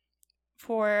blacklists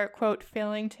for, quote,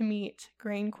 failing to meet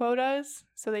grain quotas.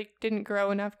 So they didn't grow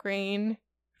enough grain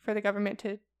for the government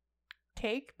to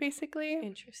take, basically.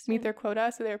 Interesting. Meet their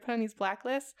quota. So they were put on these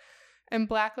blacklists. And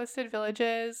blacklisted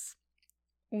villages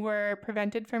were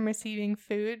prevented from receiving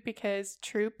food because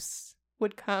troops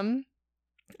would come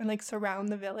and like surround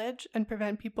the village and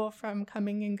prevent people from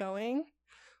coming and going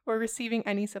or receiving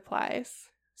any supplies.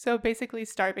 So basically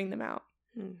starving them out.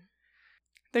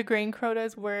 The grain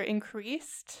quotas were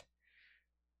increased,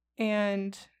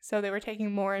 and so they were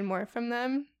taking more and more from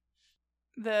them.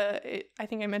 I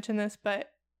think I mentioned this, but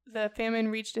the famine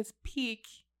reached its peak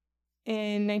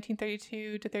in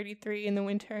 1932 to 33 in the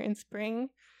winter and spring,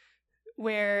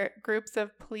 where groups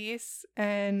of police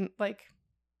and like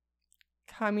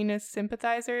communist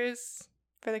sympathizers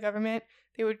for the government,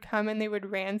 they would come and they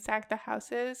would ransack the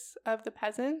houses of the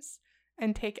peasants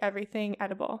and take everything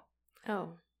edible.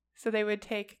 Oh. So they would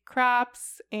take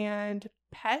crops and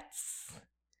pets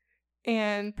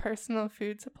and personal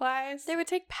food supplies. They would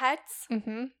take pets?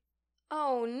 Mm-hmm.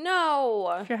 Oh,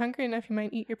 no. If you're hungry enough, you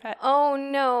might eat your pet. Oh,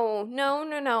 no.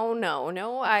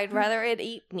 No. I'd rather it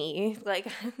eat me. Like,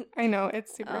 I know,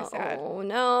 it's super sad. Oh,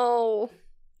 no.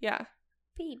 Yeah.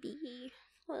 Baby.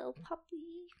 Little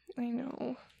puppy. I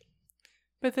know.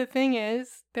 But the thing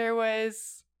is, there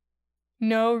was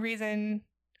no reason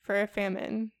for a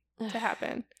famine to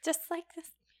happen. Just like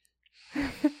this.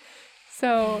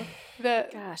 So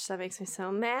Gosh, that makes me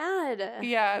so mad.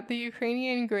 Yeah, the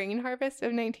Ukrainian grain harvest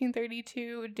of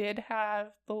 1932 did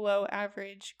have below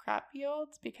average crop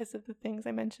yields because of the things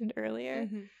I mentioned earlier,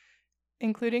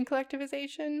 including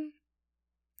collectivization.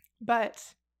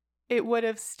 But it would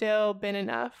have still been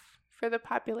enough for the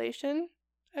population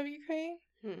of Ukraine.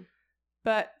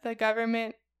 But the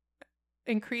government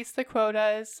increased the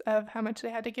quotas of how much they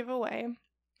had to give away.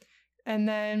 And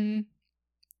then,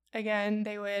 again,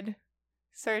 they would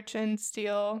search and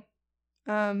steal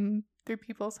through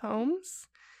people's homes.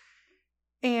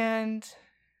 And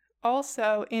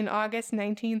also, in August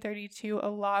 1932, a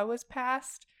law was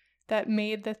passed that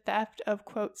made the theft of,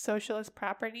 quote, socialist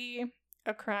property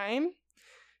a crime.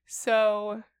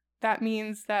 So that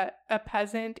means that a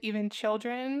peasant, even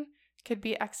children, could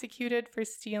be executed for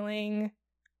stealing,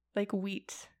 like,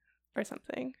 wheat or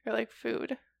something, or, like,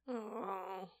 food.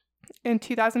 Oh. And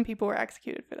 2,000 people were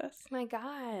executed for this. My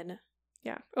God.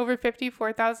 Yeah. Over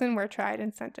 54,000 were tried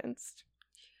and sentenced.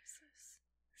 Jesus.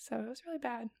 So it was really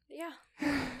bad. Yeah.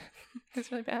 It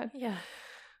was really bad. Yeah.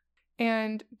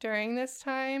 And during this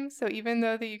time, so even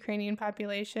though the Ukrainian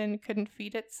population couldn't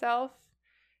feed itself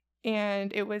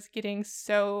and it was getting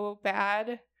so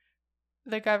bad,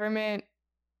 the government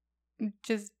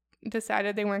just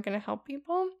decided they weren't going to help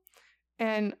people.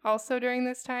 And also during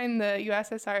this time, the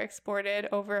USSR exported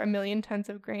over 1 million tons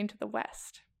of grain to the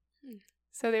West.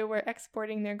 So they were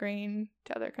exporting their grain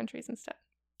to other countries instead.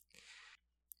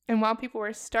 And while people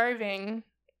were starving,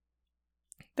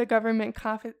 the government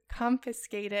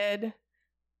confiscated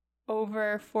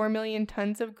over 4 million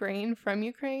tons of grain from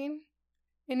Ukraine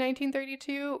in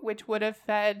 1932, which would have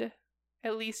fed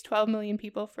at least 12 million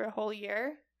people for a whole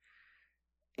year.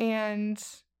 And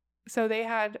so they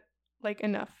had, like,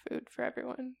 enough food for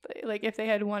everyone. Like, if they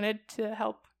had wanted to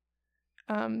help,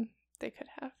 they could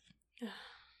have.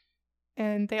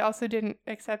 And they also didn't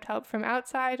accept help from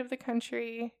outside of the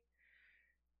country.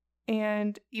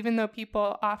 And even though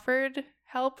people offered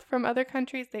help from other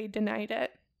countries, they denied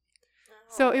it.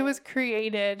 So it was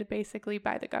created basically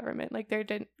by the government. Like,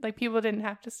 people didn't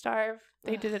have to starve.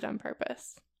 They did it on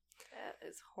purpose. That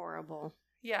is horrible.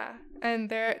 Yeah. And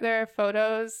there are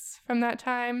photos from that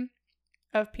time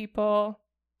of people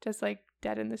just, like,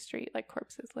 dead in the street, like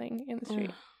corpses laying in the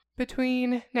street.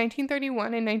 Between 1931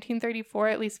 and 1934,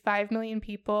 at least 5 million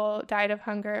people died of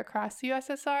hunger across the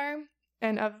USSR.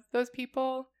 And of those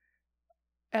people,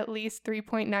 at least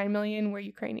 3.9 million were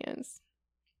Ukrainians.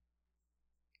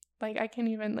 Like, I can't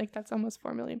even, like, that's almost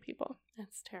 4 million people.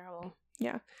 That's terrible.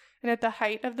 Yeah. And at the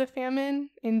height of the famine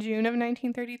in June of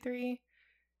 1933,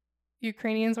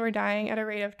 Ukrainians were dying at a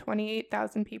rate of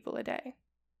 28,000 people a day.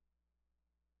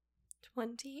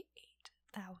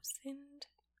 28,000?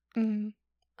 Mm-hmm.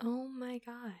 Oh my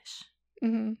gosh.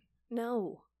 Mm-hmm.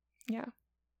 No. Yeah.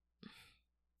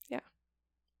 Yeah.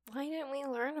 Why didn't we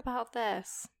learn about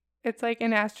this? It's like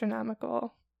an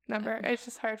astronomical number. It's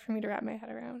just hard for me to wrap my head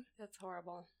around. That's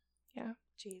horrible. Yeah.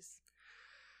 Jeez.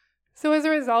 So as a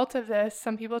result of this,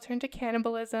 some people turned to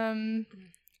cannibalism.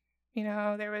 You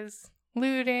know, there was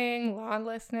looting,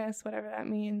 lawlessness, whatever that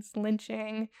means,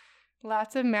 lynching,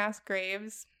 lots of mass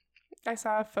graves. I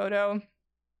saw a photo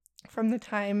from the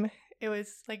time. It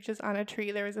was, like, just on a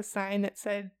tree. There was a sign that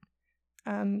said,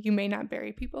 you may not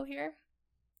bury people here.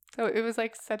 So it was,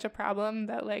 like, such a problem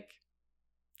that, like,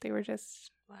 they were just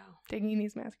digging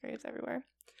these mass graves everywhere.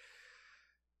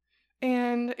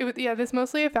 And this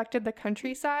mostly affected the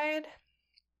countryside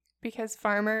because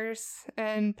farmers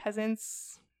and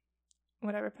peasants,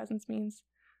 whatever peasants means,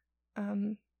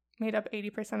 made up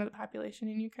 80% of the population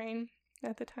in Ukraine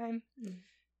at the time. Mm.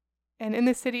 And in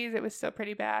the cities, it was still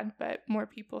pretty bad, but more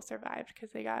people survived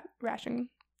because they got ration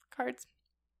cards.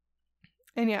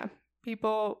 And yeah,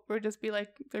 people would just be like,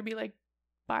 there'd be like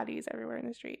bodies everywhere in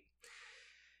the street.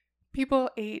 People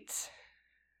ate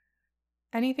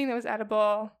anything that was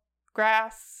edible,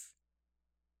 grass,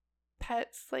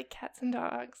 pets like cats and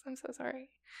dogs. I'm so sorry.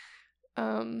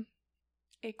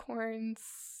 Acorns,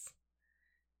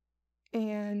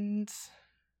 and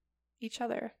each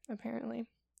other, apparently.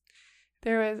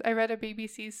 I read a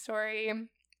BBC story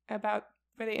about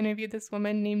where they interviewed this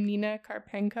woman named Nina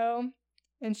Karpenko,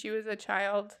 and she was a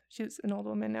child. She's an old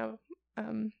woman now,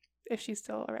 if she's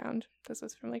still around. This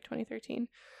was from like 2013.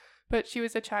 But she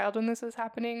was a child when this was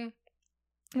happening,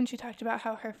 and she talked about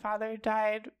how her father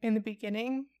died in the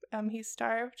beginning. He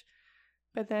starved,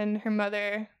 but then her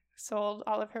mother sold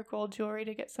all of her gold jewelry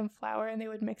to get some flour, and they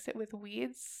would mix it with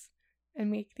weeds and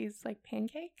make these like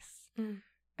pancakes. Mm.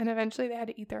 And eventually they had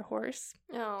to eat their horse.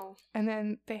 Oh. And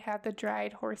then they had the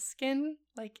dried horse skin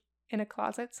like in a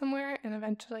closet somewhere, and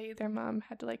eventually their mom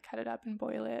had to like cut it up and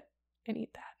boil it and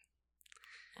eat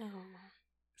that. Oh.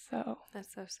 So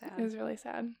that's so sad. It was really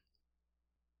sad.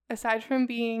 Aside from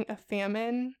being a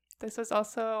famine, this was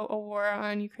also a war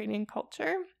on Ukrainian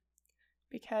culture,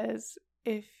 because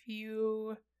if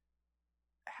you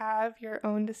have your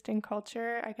own distinct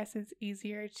culture, I guess it's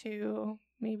easier to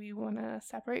maybe want to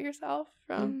separate yourself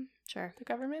from the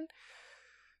government.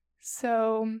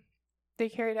 So they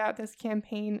carried out this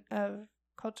campaign of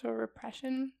cultural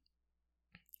repression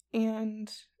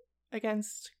and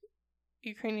against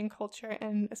Ukrainian culture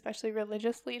and especially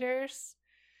religious leaders.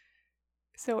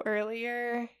 So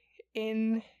earlier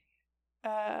in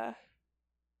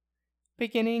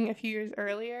beginning a few years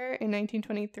earlier in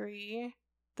 1923,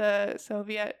 the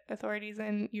Soviet authorities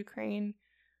in Ukraine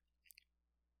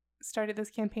started this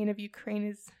campaign of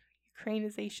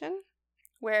Ukrainization,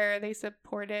 where they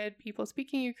supported people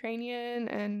speaking Ukrainian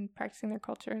and practicing their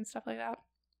culture and stuff like that,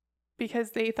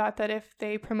 because they thought that if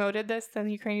they promoted this, then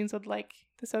the Ukrainians would like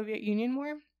the Soviet Union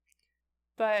more.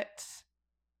 But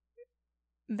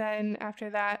then after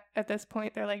that, at this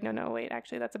point, they're like, no, wait,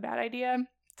 actually, that's a bad idea.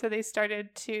 So they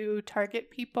started to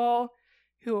target people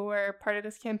who were part of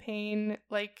this campaign,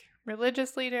 like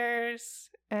religious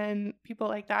leaders and people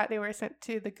like that. They were sent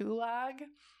to the Gulag,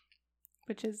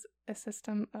 which is a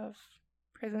system of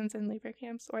prisons and labor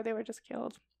camps, or they were just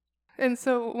killed. And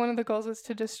so one of the goals was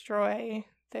to destroy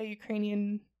the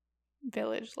Ukrainian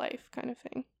village life kind of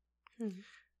thing.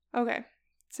 Mm-hmm. Okay,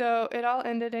 so it all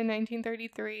ended in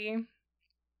 1933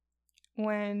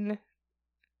 when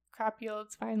crop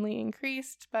yields finally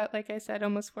increased, but like I said,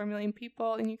 almost 4 million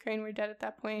people in Ukraine were dead at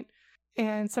that point,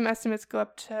 and some estimates go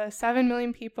up to 7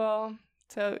 million people,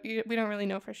 so we don't really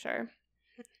know for sure,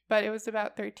 but it was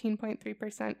about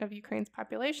 13.3% of Ukraine's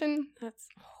population. That's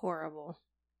horrible.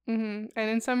 Mm-hmm. And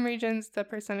in some regions, the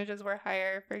percentages were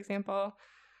higher. For example,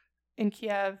 in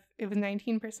Kiev, it was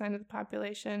 19% of the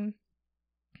population,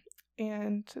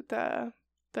 and the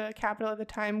capital at the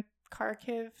time,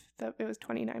 Kharkiv, it was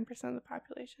 29% of the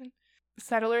population.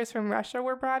 Settlers from Russia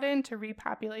were brought in to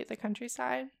repopulate the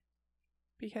countryside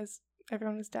because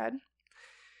everyone was dead.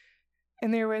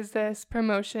 And there was this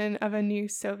promotion of a new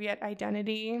Soviet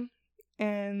identity,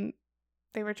 and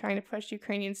they were trying to push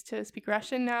Ukrainians to speak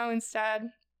Russian now instead.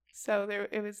 So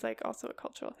it was like also a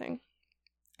cultural thing.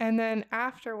 And then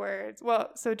afterwards,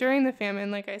 so during the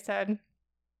famine, like I said,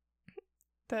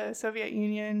 the Soviet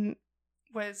Union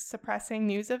was suppressing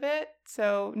news of it,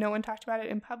 so no one talked about it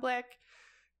in public,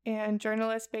 and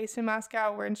journalists based in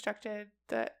Moscow were instructed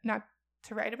not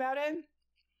to write about it.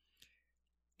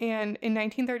 And in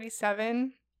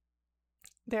 1937,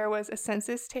 there was a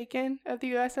census taken of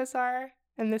the USSR,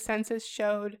 and the census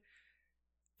showed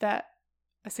that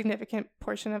a significant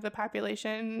portion of the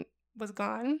population was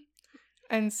gone,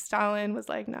 and Stalin was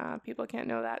like, nah, people can't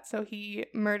know that, so he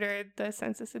murdered the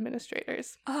census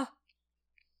administrators.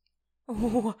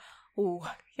 Oh.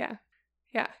 Yeah.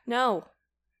 No.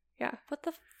 Yeah. What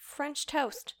the French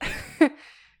toast?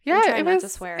 Yeah, it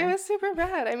was super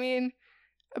bad. I mean,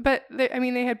 but they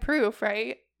had proof,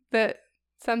 right, that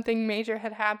something major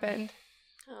had happened.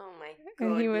 Oh my goodness.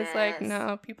 And he was like,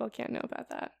 no, people can't know about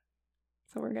that,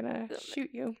 so we're gonna shoot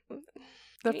you.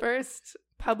 The first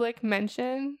public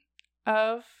mention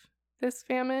of this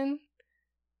famine,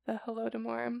 the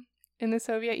Holodomor, in the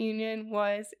Soviet Union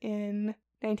was in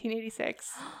 1986.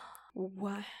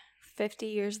 What? 50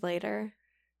 years later?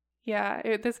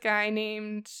 Yeah, this guy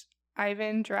named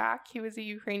Ivan Drak. He was a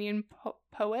Ukrainian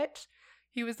poet.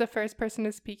 He was the first person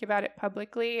to speak about it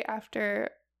publicly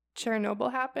after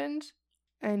Chernobyl happened.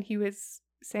 And he was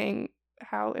saying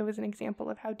how it was an example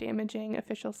of how damaging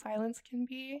official silence can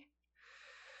be.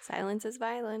 Silence is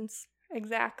violence.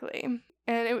 Exactly.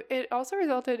 And it also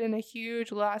resulted in a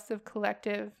huge loss of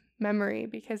collective memory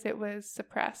because it was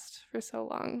suppressed for so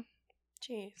long.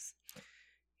 Jeez.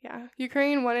 Yeah.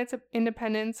 Ukraine won its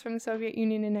independence from the Soviet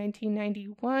Union in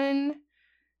 1991.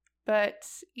 But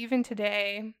even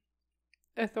today,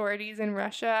 authorities in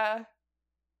Russia,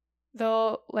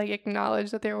 they'll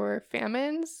acknowledge that there were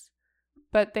famines,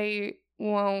 but they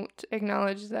won't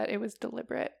acknowledge that it was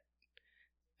deliberate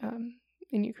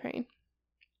in Ukraine.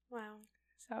 Wow.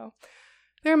 So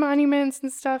there are monuments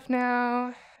and stuff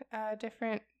now.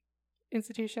 Different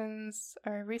institutions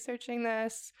are researching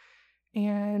this,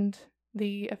 and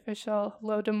the official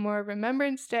Holodomor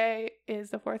Remembrance Day is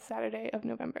the 4th Saturday of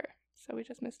November. So we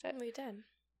just missed it. We did.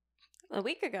 A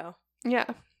week ago. Yeah.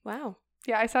 Wow.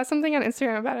 Yeah, I saw something on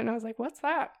Instagram about it, and I was like, what's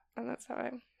that? And that's how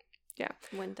I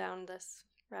went down this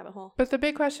rabbit hole. But the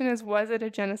big question is, was it a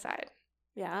genocide?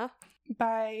 Yeah.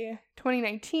 By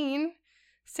 2019,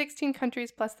 16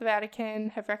 countries plus the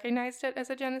Vatican have recognized it as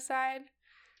a genocide,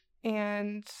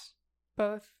 and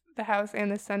both the House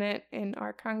and the Senate in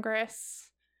our Congress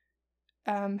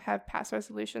have passed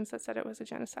resolutions that said it was a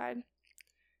genocide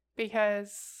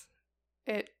because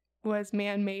it was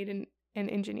man-made and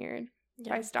engineered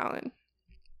by Stalin.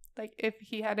 If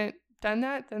he hadn't done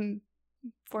that, then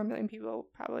 4 million people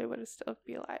probably would have still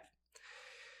be alive.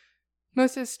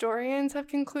 Most historians have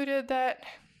concluded that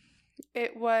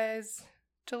it was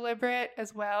deliberate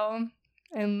as well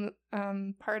and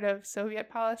part of Soviet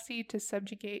policy to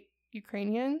subjugate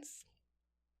Ukrainians.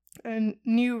 And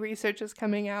new research is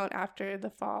coming out after the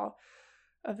fall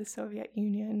of the Soviet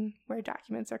Union, where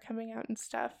documents are coming out and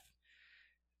stuff,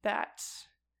 that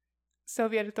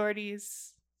Soviet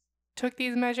authorities took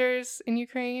these measures in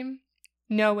Ukraine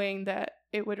knowing that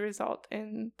it would result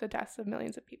in the deaths of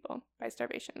millions of people by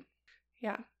starvation.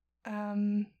 Yeah.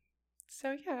 And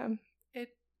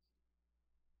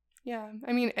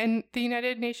the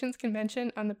United Nations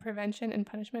Convention on the Prevention and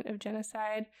Punishment of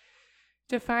Genocide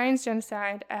defines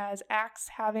genocide as acts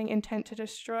having intent to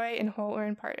destroy in whole or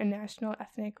in part a national,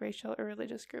 ethnic, racial, or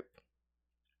religious group.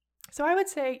 So I would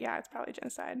say, yeah, it's probably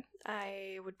genocide.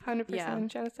 I would 100%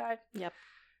 genocide. Yep.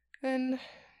 And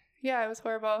yeah, it was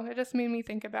horrible. It just made me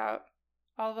think about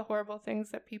all the horrible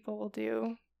things that people will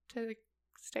do to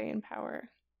stay in power.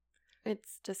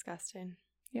 It's disgusting.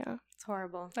 Yeah. It's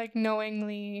horrible.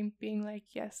 Knowingly being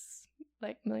yes,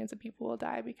 millions of people will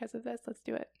die because of this. Let's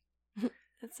do it.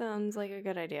 That sounds like a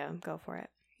good idea. Go for it.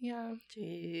 Yeah.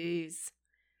 Jeez.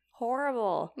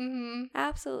 Horrible. Mm-hmm.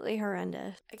 Absolutely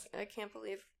horrendous. I can't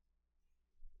believe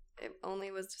it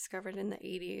only was discovered in the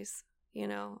 80s,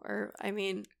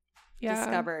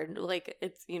 discovered.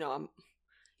 It's, you know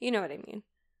what I mean.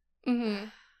 Mm-hmm.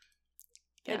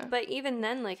 Yeah. But even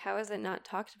then, how is it not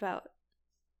talked about?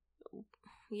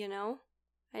 I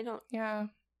don't. Yeah.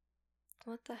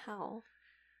 What the hell?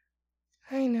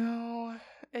 I know.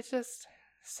 It's just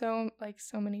so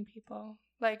many people.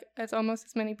 It's almost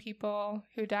as many people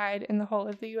who died in the whole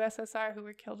of the USSR who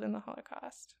were killed in the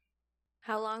Holocaust.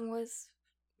 How long was,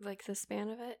 the span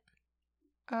of it?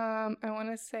 I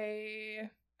want to say...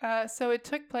 so it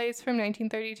took place from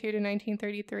 1932 to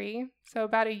 1933. So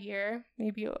about a year,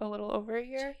 maybe a little over a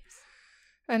year. Jeez.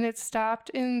 And it stopped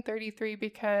in 33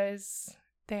 because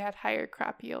they had higher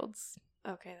crop yields.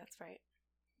 Okay, that's right.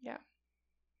 Yeah.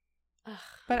 Ugh.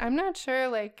 But I'm not sure,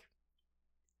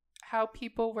 how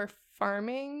people were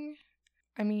farming.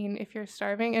 I mean, if you're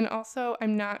starving. And also,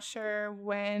 I'm not sure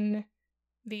when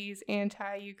these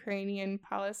anti-Ukrainian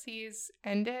policies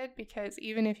ended, because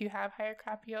even if you have higher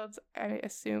crop yields, I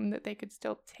assume that they could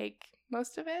still take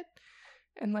most of it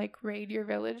and raid your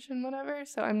village and whatever.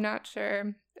 So I'm not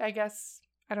sure. I guess,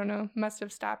 I don't know, must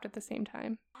have stopped at the same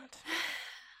time.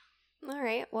 All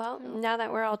right. Well, now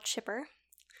that we're all chipper.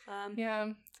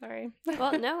 Yeah, sorry.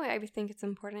 Well, no, I think it's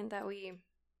important that we,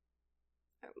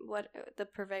 the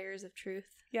purveyors of truth.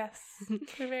 Yes,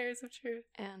 purveyors of truth.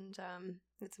 And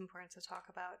it's important to talk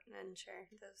about and share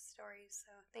those stories. So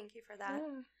thank you for that.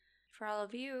 Yeah. For all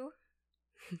of you,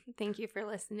 thank you for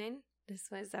listening. This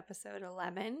was episode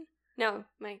 11. No,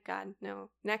 my God,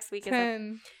 no. Next week is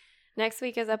 10. Next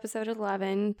week is episode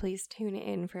 11. Please tune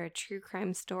in for a true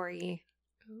crime story.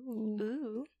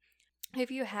 Ooh.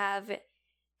 If you have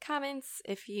comments,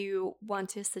 if you want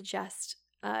to suggest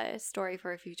a story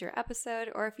for a future episode,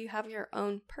 or if you have your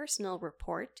own personal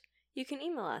report, you can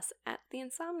email us at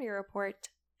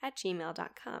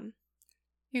theinsomniareport@gmail.com.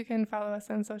 You can follow us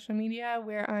on social media.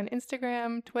 We're on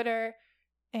Instagram, Twitter,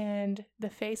 and the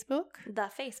Facebook.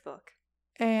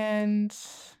 And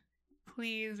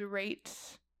please rate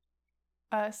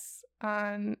us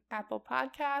on Apple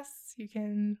Podcasts. You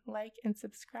can like and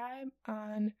subscribe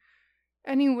on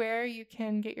anywhere you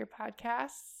can get your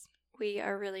podcasts. We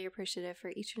are really appreciative for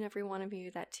each and every one of you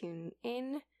that tune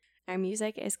in. Our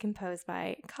music is composed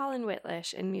by Colin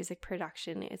Whitlish, and music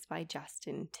production is by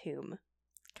Justin Toome.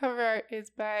 Cover art is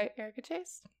by Erica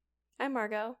Chase. I'm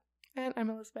Margot. And I'm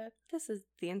Elizabeth. This is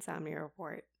the Insomnia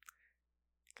Report.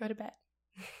 Go to bed.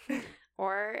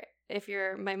 Or if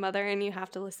you're my mother and you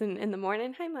have to listen in the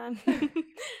morning, hi, Mom.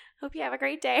 Hope you have a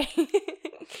great day.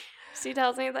 She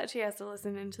tells me that she has to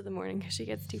listen into the morning because she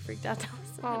gets too freaked out to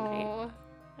listen at night.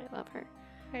 I love her.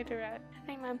 Hi, Dorette.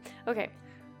 Hi, Mom. Okay.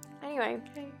 Anyway,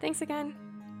 thanks again.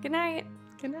 Good night.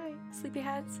 Good night.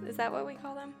 Sleepyheads. Is that what we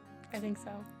call them? I think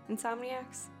so.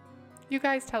 Insomniacs? You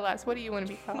guys tell us. What do you want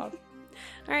to be called?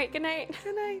 All right. Good night.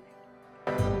 Good night.